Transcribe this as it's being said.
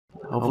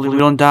Hopefully we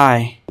don't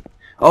die.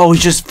 Oh,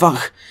 he's just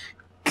fuck.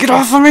 Get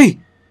off of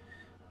me!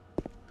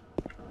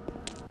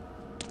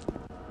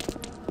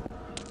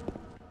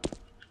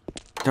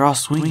 They're all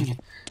swinging.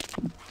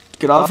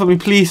 Get off of me,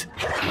 please.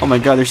 Oh my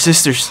god, they're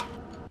sisters.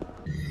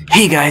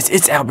 Hey guys,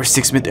 it's Albert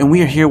Sixsmith, and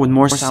we are here with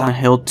more Silent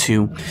Hill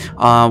 2.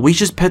 We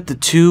just put the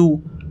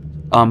two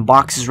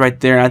boxes right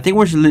there. I think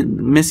we're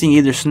missing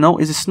either Snow.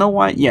 Is it Snow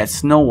White? Yeah,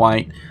 Snow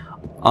White.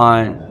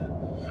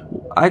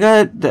 I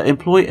got the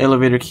employee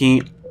elevator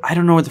key. I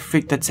don't know where the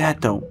freak that's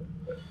at though.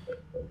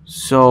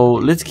 So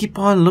let's keep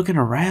on looking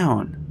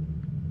around.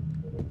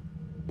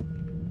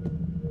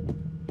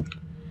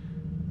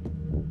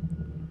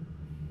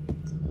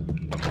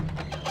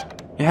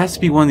 It has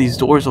to be one of these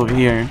doors over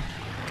here.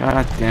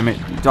 God damn it.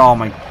 Oh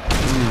my...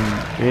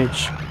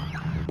 bitch.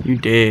 You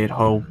dead,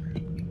 ho.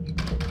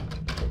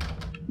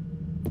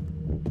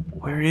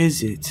 Where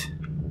is it?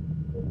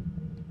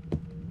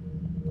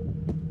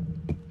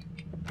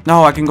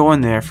 No, I can go in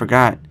there. I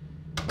forgot.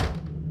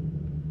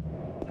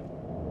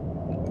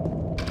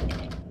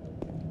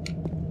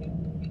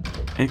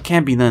 It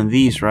can't be none of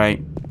these,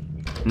 right?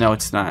 No,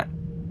 it's not.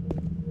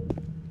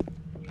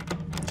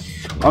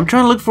 I'm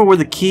trying to look for where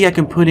the key I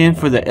can put in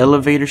for the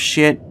elevator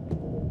shit.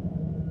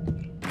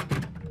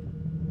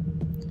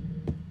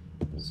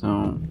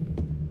 So...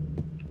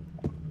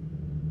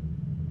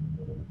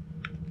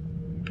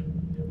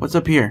 what's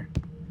up here?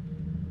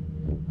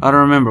 I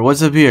don't remember.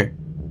 What's up here?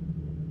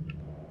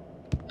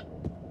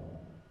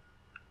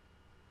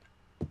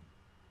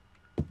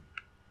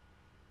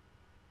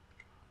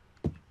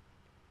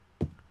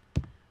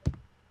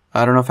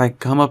 I don't know if I can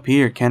come up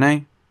here, can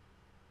I?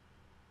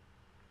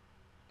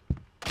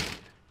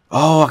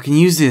 Oh, I can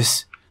use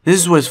this. This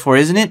is what it's for,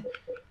 isn't it?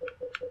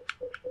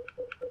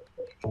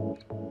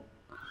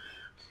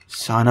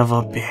 Son of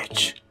a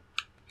bitch.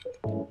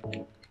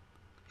 You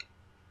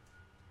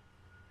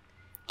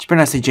better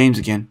not say James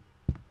again.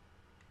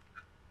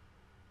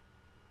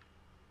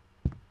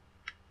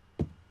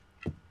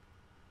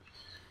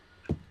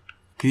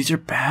 These are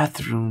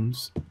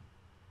bathrooms.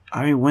 I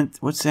already went.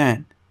 What's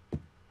that?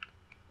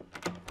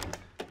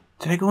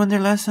 Did I go in there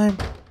last time?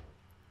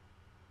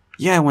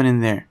 Yeah, I went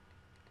in there.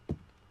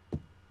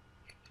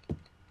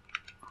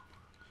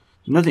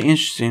 Nothing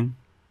interesting.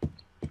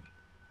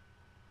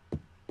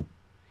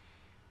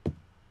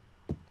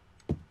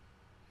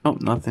 Oh,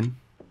 nothing.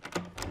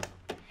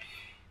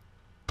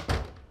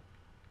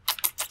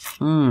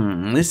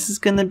 This is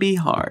gonna be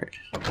hard.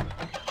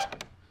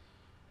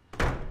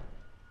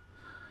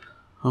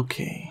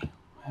 Okay,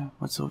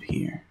 what's over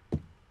here?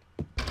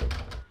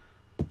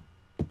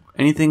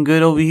 Anything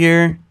good over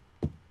here?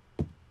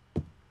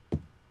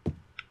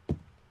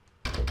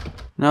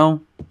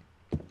 No?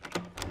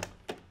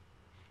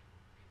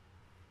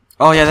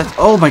 Oh yeah, that's...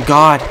 oh my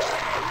god!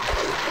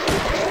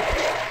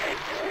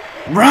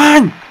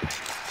 Run!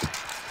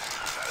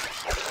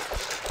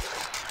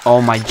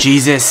 Oh my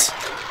Jesus!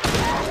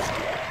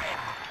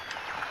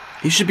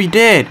 He should be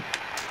dead!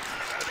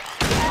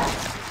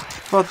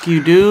 Fuck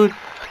you, dude!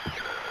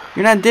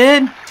 You're not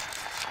dead?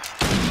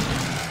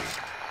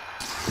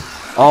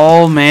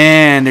 Oh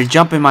man, they're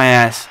jumping my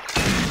ass.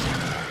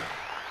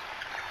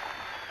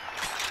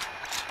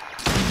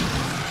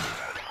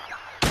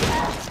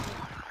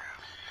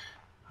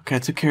 Okay, I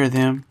took care of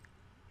them.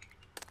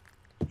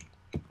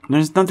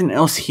 There's nothing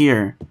else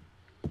here.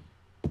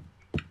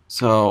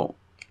 So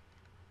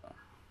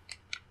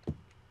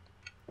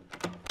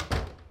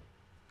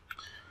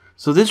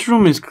this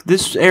room is,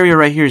 this area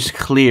right here is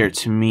clear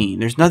to me.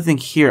 There's nothing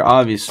here,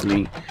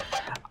 obviously.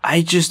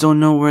 I just don't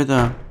know where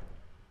the...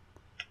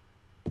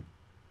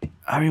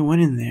 I already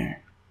went in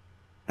there.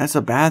 That's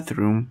a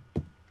bathroom.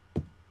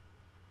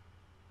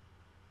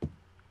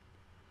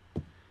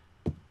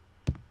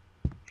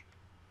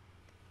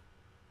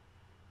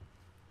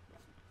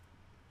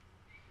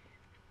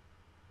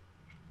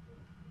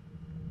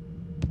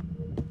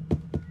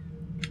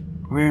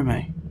 Where am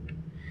I?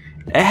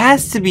 It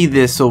has to be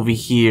this over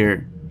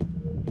here.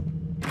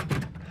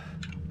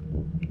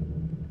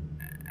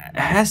 It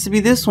has to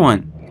be this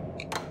one.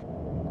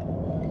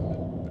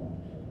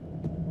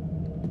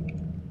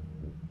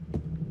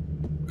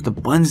 The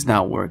button's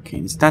not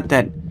working. It's not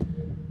that...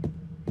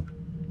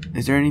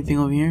 Is there anything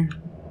over here?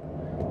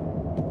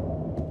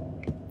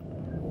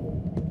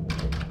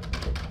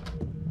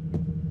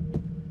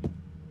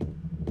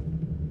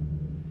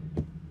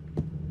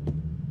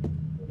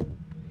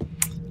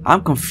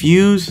 I'm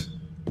confused.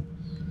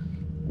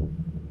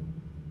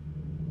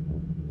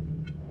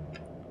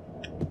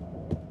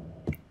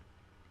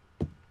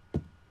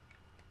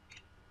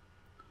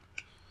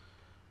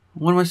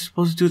 What am I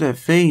supposed to do to that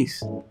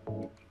face? I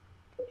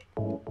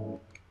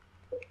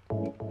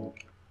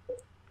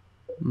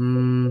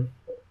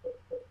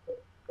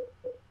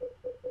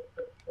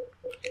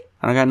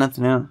don't got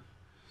nothing else.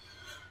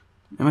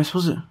 Am I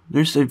supposed to...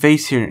 There's a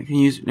vase here. Can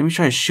you use... Let me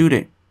try to shoot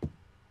it.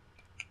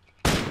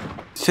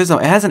 It says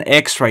it has an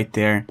X right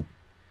there.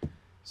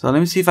 So let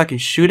me see if I can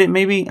shoot it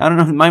maybe. I don't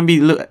know. It might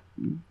be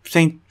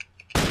saying...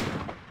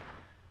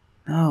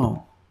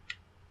 No.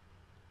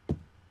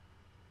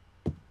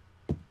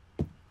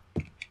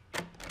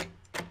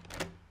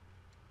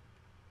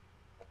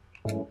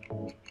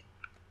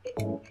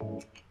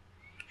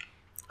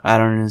 I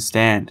don't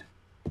understand.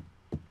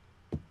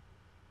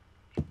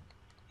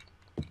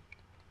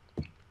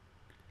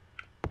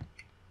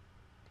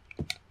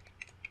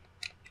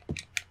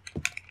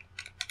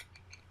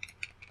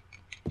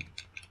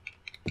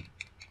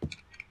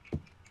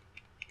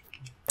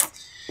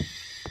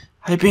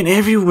 I've been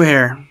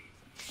everywhere.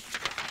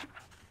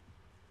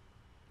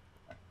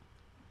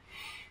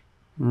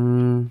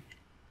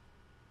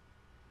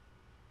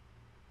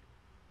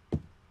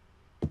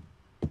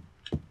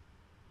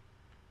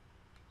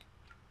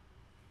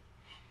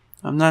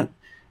 I'm not.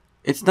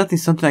 It's nothing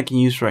something I can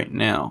use right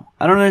now.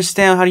 I don't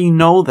understand. How do you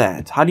know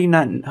that? How do you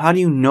not? How do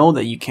you know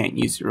that you can't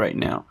use it right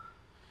now?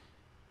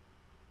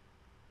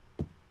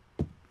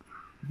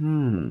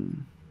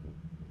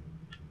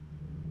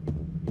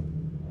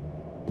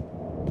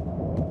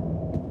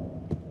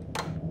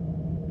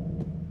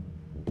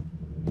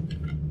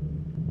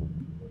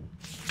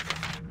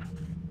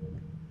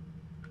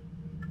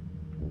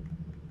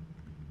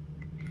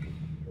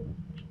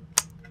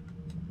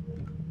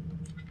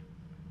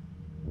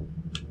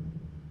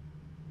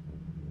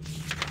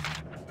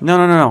 No,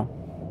 no, no,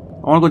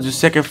 no. I want to go to the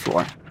second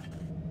floor.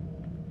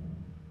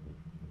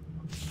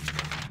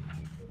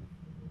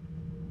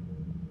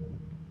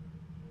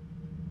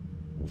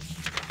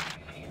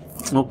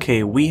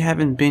 Okay, we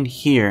haven't been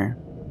here.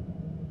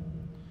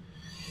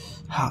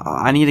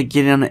 I need to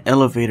get on the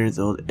elevator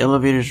though. The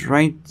elevator's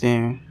right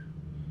there.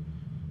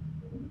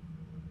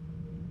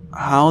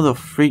 How the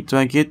freak do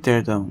I get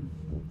there though?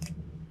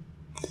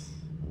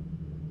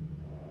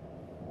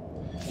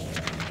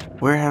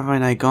 Where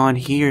haven't I gone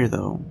here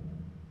though?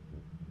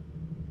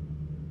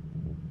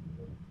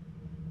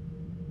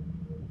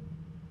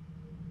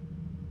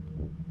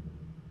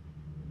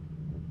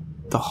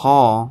 The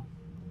hall.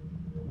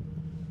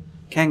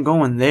 Can't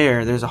go in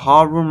there. There's a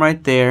hall room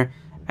right there,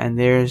 and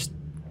there's...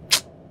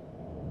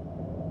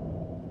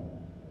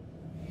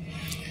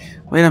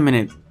 Wait a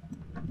minute.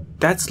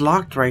 That's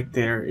locked right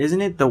there, isn't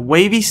it? The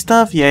wavy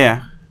stuff?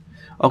 Yeah.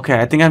 Okay,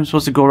 I think I'm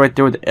supposed to go right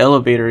there where the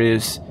elevator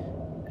is,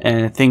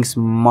 and the thing's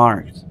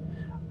marked.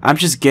 I'm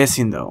just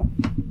guessing though.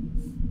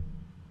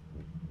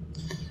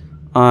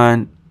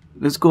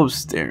 Let's go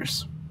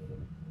upstairs.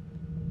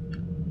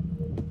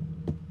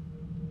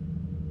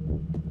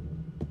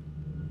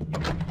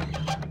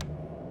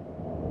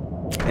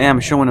 Damn,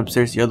 I'm showing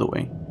upstairs the other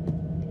way.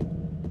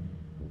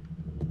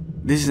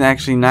 This is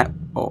actually not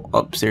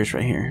upstairs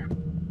right here.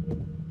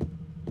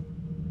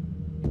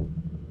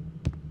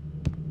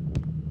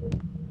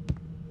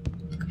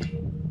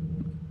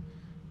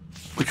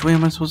 Which way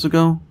am I supposed to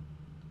go?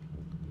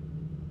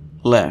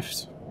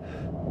 Left.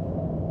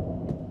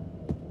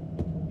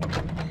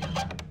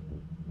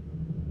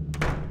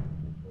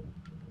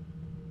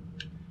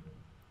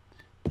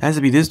 It has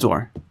to be this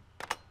door.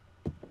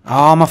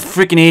 Oh, I'm a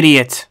freaking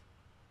idiot.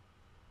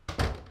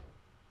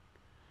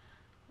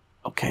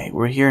 Okay,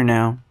 we're here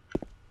now.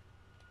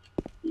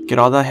 Get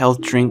all the health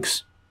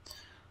drinks.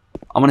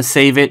 I'm gonna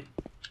save it.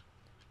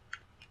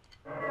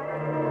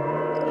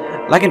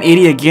 Like an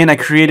idiot again, I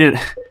created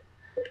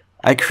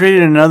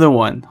another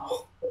one.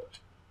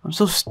 I'm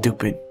so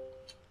stupid.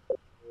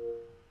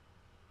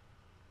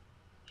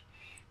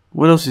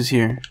 What else is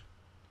here?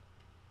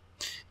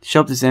 The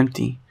shelf is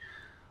empty.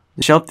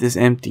 The shelf is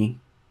empty.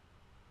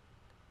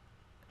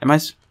 Am I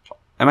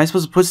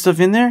supposed to put stuff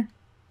in there?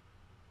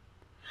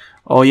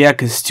 Oh yeah,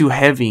 cause it's too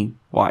heavy.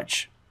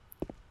 Watch.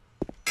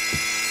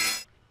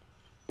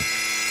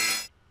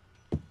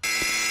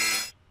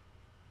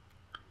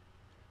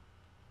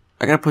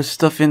 I gotta put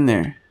stuff in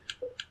there.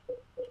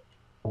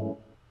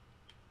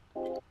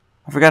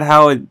 I forgot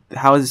how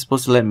is it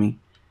supposed to let me.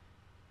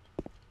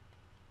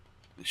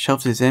 The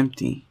shelf is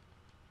empty.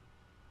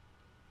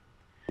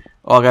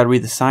 Oh, I gotta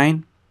read the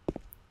sign.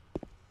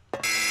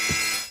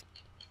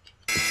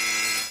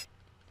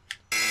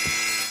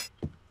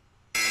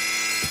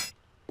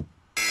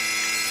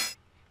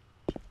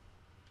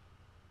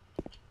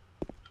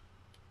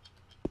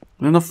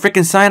 There's no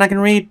freaking sign I can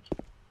read.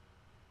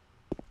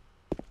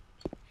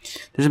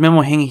 There's a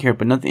memo hanging here,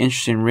 but nothing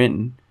interesting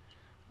written.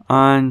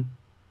 How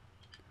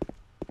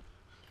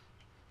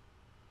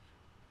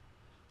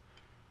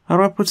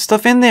do I put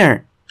stuff in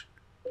there?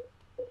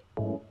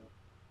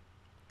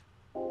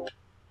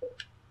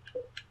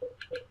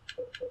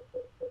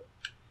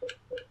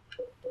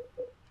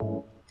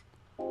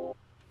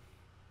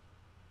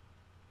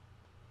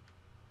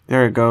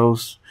 There it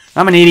goes.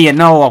 I'm an idiot.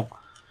 No.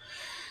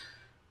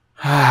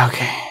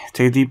 Okay.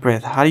 Take a deep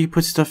breath. How do you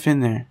put stuff in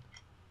there?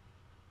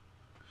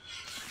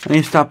 I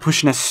need to stop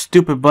pushing that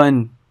stupid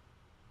button.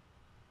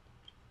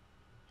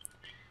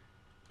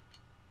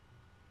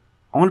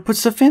 I want to put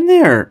stuff in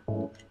there.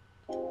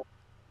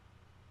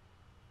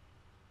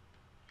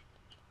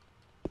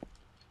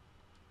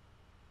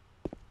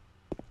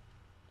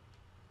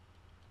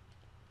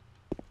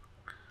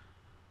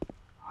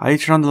 How do you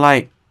turn on the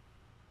light?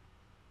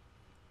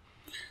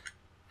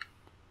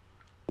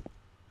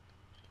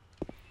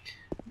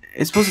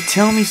 It's supposed to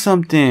tell me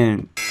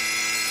something.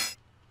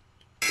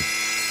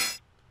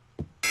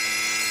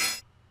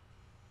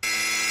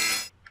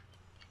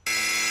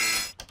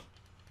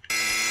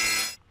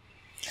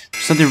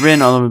 something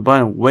written on the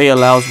button. Way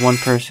allows one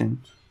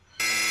person.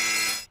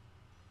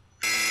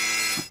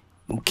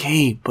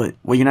 Okay, but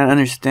what you're not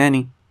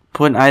understanding.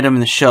 Put an item in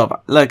the shelf.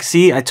 Look,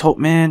 see, I told,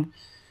 man.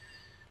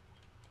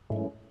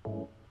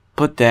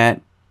 Put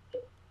that.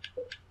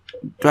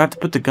 Do I have to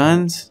put the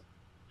guns?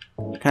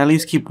 Can I at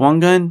least keep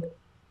one gun?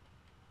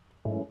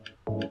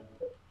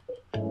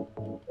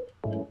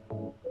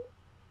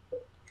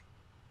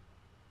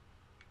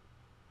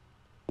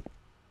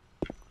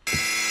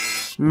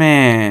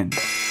 Man.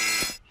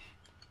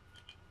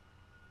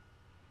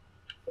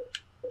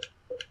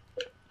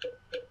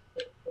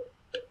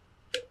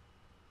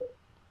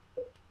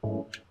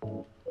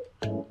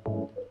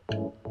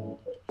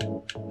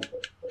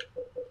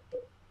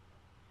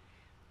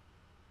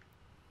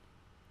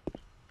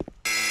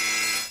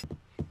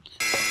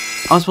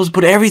 I'm supposed to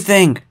put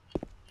everything.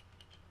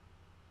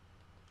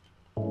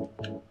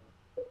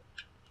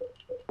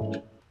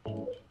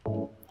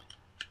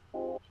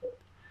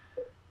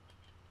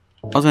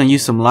 I was gonna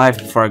use some life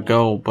before I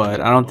go,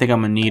 but I don't think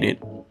I'm gonna need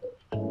it.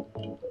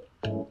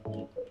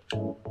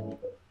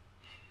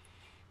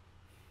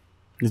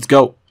 Let's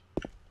go.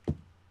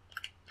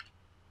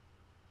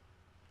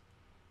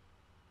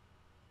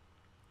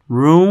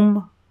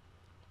 Room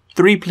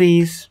 3,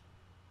 please.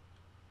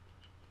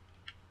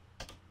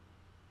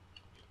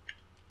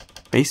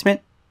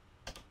 Basement?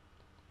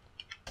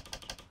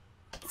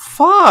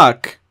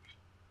 Fuck!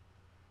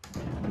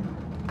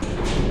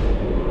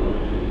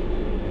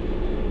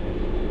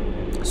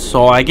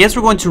 So I guess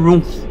we're going to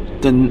room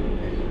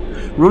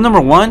number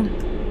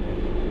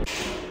 1.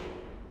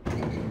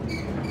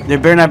 There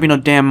better not be no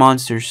damn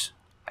monsters.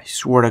 I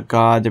swear to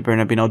God, there better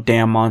not be no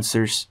damn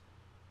monsters.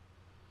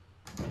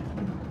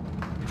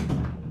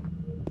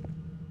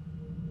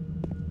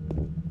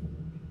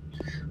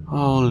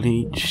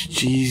 Holy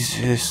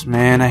Jesus,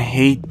 man, I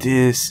hate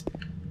this.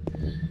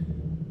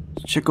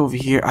 Check over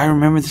here. I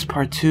remember this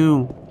part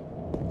too.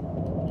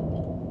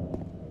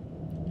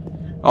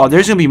 Oh,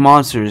 there's gonna be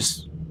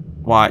monsters.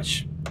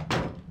 Watch.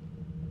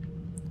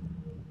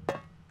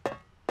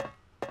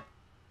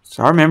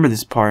 So I remember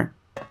this part.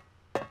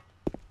 Let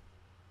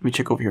me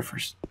check over here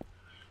first.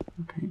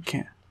 Okay, you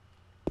can't.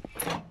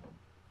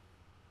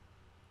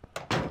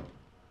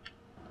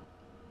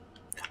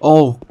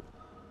 Oh.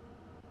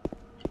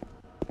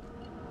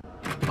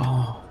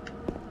 Oh.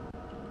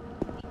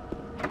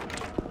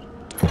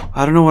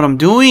 I don't know what I'm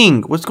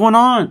doing. What's going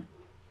on?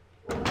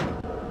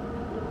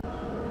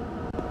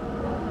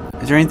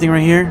 Is there anything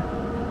right here?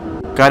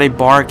 Got a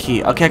bar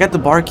key. Okay, I got the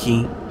bar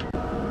key.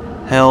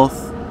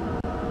 Health.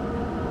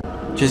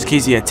 Just in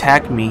case he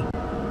attacked me.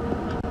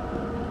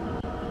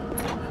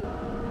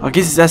 I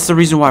guess that's the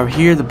reason why we're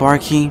here. The bar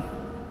key.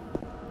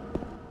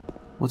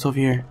 What's over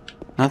here?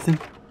 Nothing?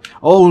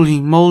 Holy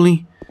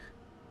moly.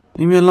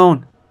 Leave me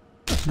alone.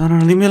 No,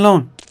 no, leave me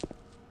alone.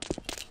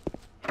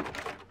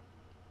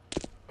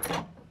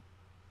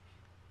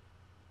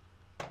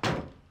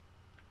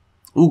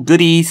 Ooh,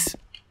 goodies.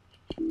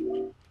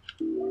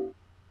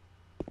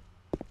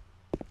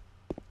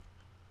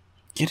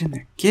 Get in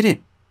there. Get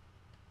it.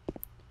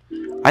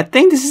 I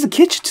think this is the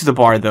kitchen to the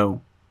bar,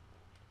 though.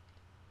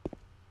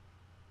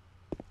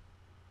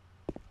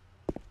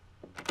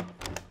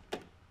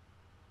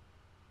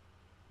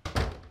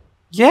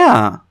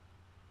 Yeah.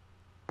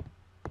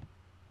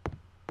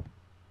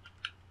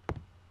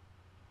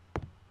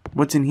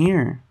 What's in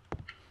here?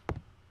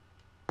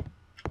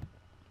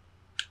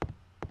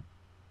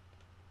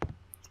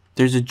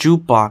 There's a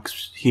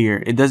jukebox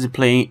here. It doesn't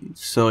play,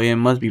 so it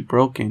must be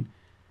broken.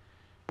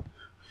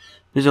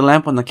 There's a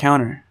lamp on the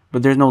counter,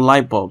 but there's no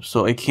light bulb,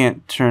 so it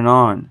can't turn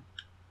on.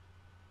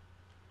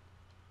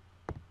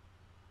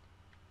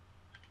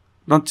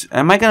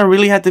 Am I gonna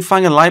really have to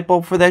find a light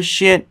bulb for that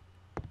shit?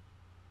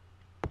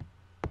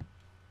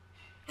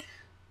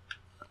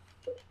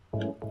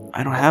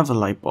 I don't have a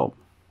light bulb.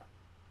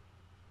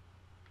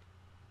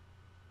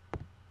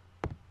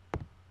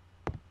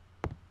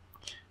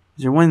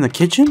 Is there one in the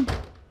kitchen?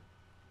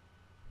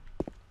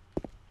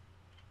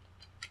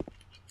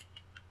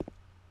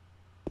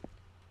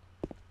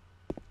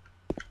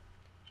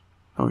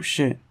 Oh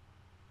shit.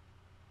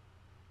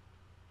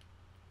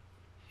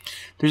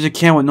 There's a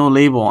can with no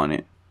label on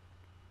it.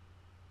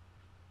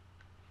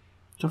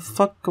 The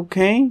fuck,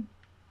 okay?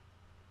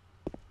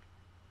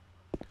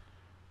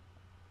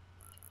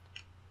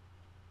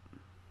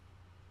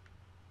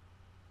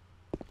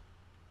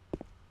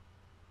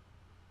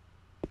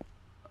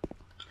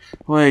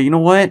 Wait, you know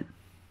what?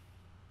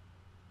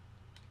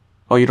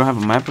 Oh, you don't have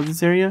a map of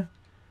this area?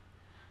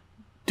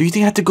 Do you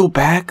think I have to go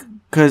back?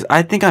 Because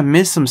I think I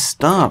missed some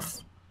stuff.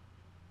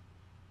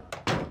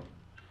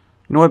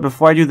 You know what?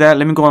 Before I do that,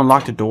 let me go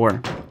unlock the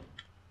door.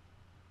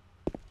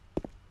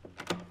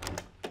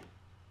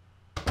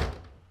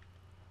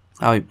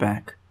 I'll be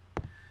back.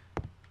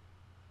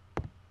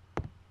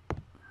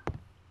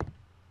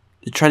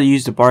 I try to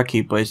use the bar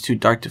key, but it's too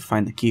dark to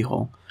find the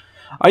keyhole.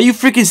 Are you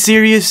freaking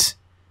serious?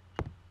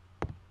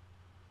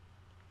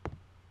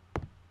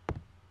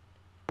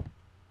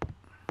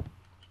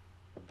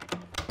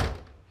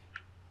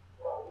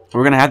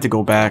 We're gonna have to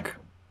go back.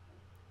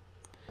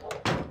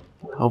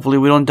 Hopefully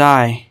we don't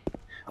die.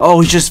 Oh,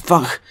 he just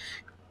fuck.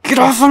 Get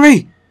off of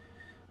me!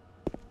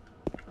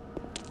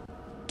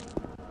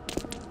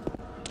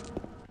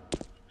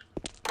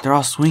 They're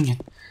all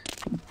swinging.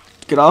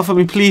 Get off of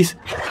me, please.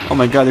 Oh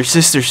my god, they're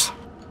sisters.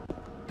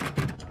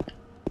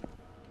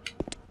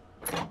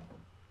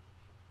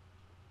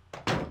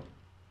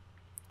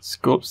 Let's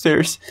go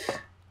upstairs.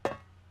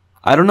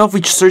 I don't know if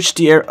we searched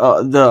the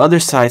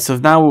other side, so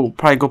now we'll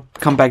probably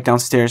come back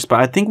downstairs. But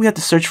I think we have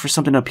to search for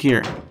something up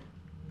here.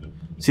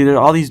 See, there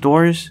are all these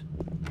doors.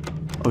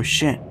 Oh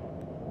shit.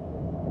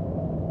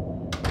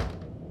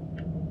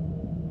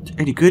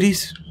 Any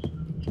goodies?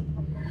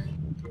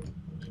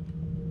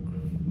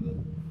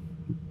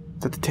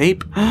 Is that the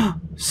tape?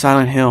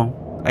 Silent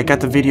Hill. I got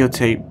the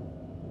videotape.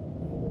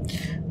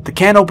 The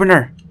can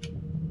opener.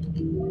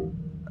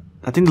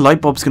 I think the light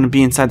bulb's gonna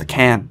be inside the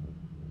can.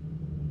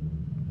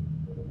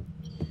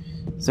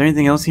 Is there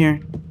anything else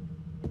here?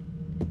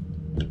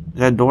 Is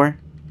that a door?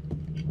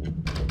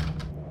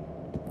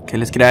 Okay,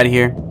 let's get out of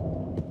here. I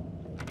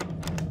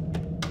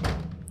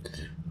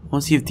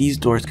want to see if these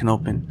doors can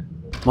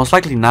open. Most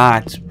likely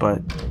not,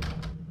 but...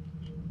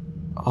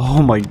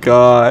 Oh my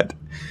god.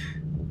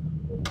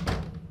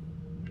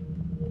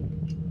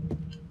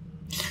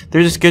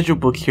 There's a schedule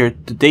book here.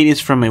 The date is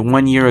from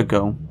 1 year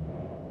ago.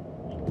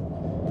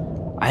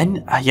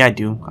 Yeah, I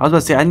do. I was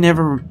about to say, I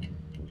never...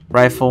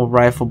 Rifle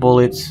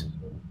bullets.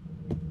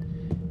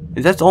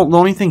 Is that the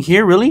only thing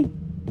here, really?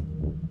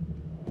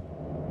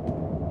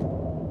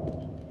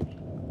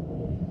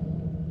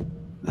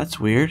 That's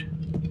weird.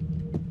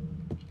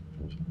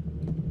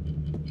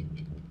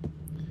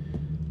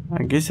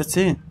 I guess that's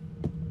it.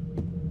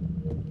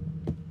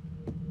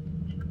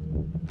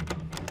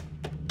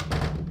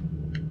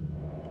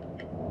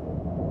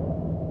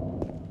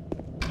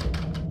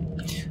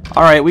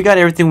 Alright, we got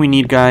everything we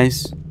need,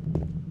 guys.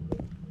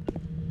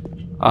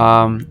 Yeah,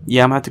 I'm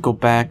gonna have to go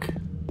back.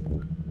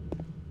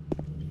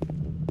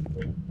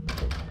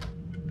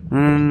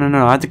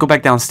 No, I have to go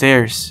back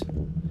downstairs.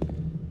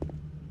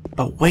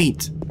 But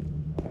wait.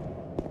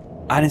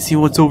 I didn't see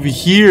what's over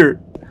here.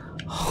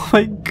 Oh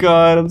my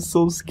god, I'm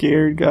so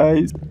scared,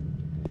 guys.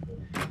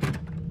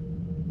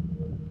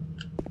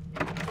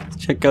 Let's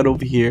check out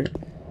over here.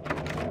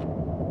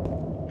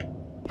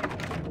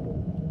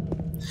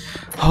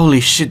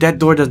 Holy shit, that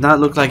door does not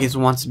look like it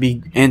wants to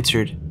be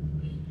entered.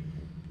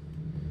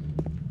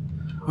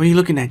 What are you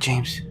looking at,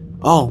 James?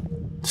 Oh,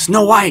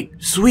 Snow White!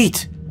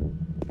 Sweet!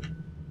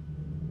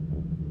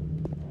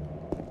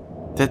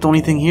 Is that the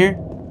only thing here?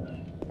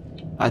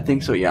 I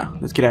think so, yeah.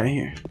 Let's get out of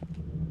here.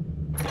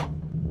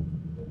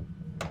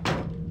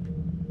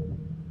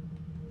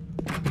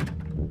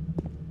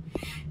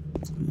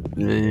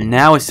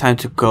 Now it's time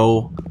to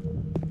go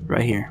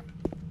right here.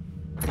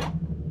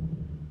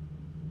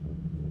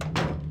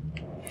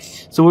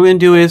 So what we're gonna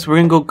do is we're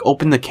gonna go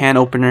open the can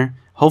opener.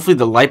 Hopefully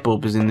the light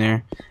bulb is in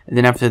there, and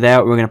then after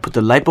that we're gonna put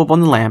the light bulb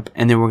on the lamp,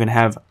 and then we're gonna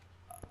have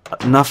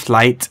enough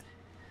light.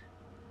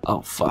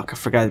 Oh fuck, I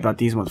forgot about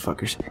these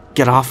motherfuckers.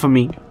 Get off of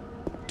me.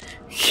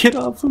 Get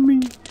off of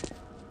me.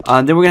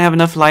 Then we're gonna have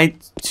enough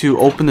light to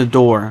open the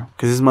door,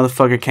 because this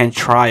motherfucker can't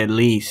try at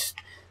least.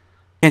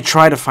 Can't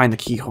try to find the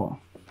keyhole.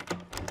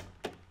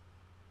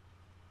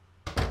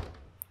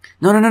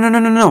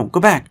 No. Go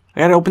back.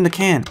 I gotta open the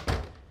can.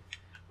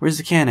 Where's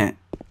the can at?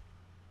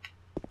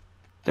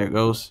 There it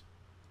goes.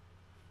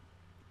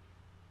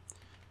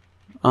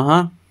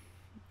 I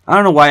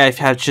don't know why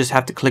I just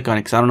have to click on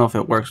it, because I don't know if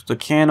it works. The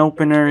can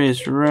opener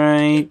is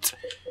right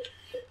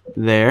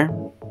there.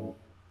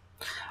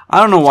 I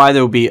don't know why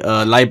there would be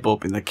a light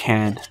bulb in the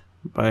can,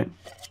 but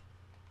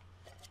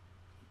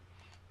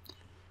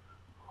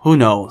who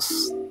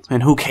knows?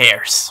 And who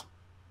cares?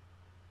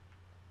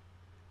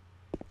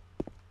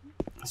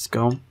 Let's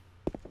go.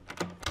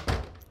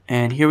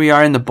 And here we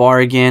are in the bar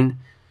again.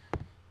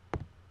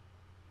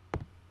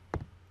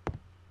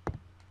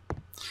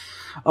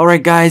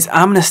 Alright guys,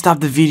 I'm going to stop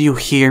the video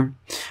here.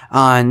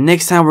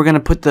 Next time we're going to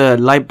put the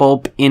light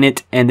bulb in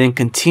it and then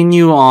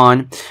continue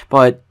on.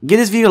 But give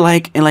this video a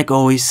like, and like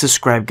always,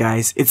 subscribe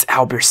guys. It's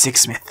Albert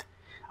Sixsmith.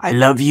 I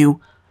love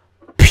you.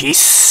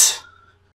 Peace.